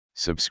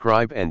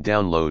Subscribe and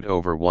download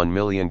over 1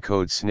 million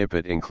code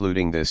snippet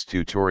including this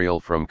tutorial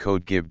from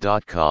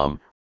codegive.com,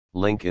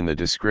 link in the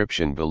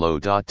description below.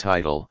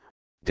 Title,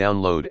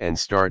 download and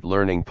start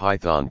learning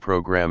Python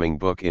programming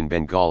book in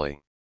Bengali.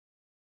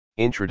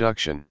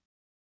 Introduction.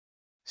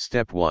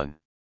 Step 1.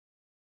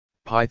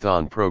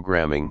 Python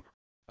Programming,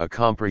 a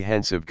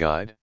comprehensive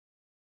guide.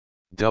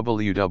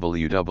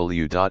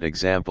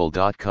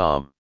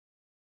 www.example.com.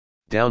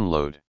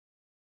 Download.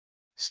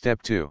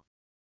 Step 2.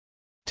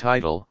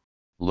 Title,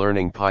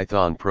 Learning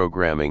Python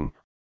Programming,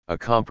 a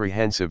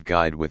comprehensive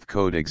guide with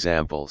code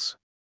examples.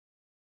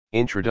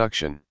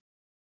 Introduction.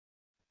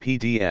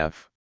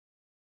 PDF.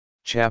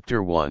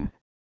 Chapter 1,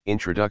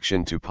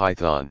 Introduction to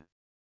Python.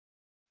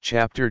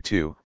 Chapter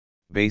 2,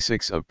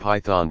 Basics of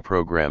Python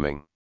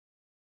Programming.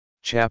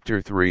 Chapter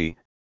 3,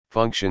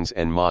 Functions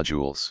and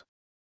Modules.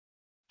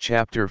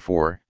 Chapter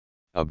 4,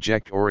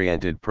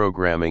 Object-Oriented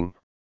Programming,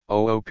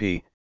 OOP,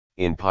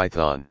 in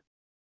Python.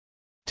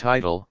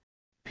 Title,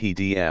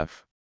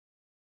 PDF.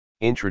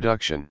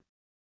 Introduction.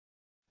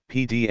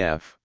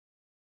 PDF.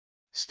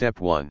 Step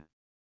 1.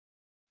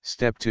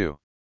 Step 2.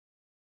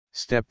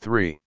 Step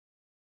 3.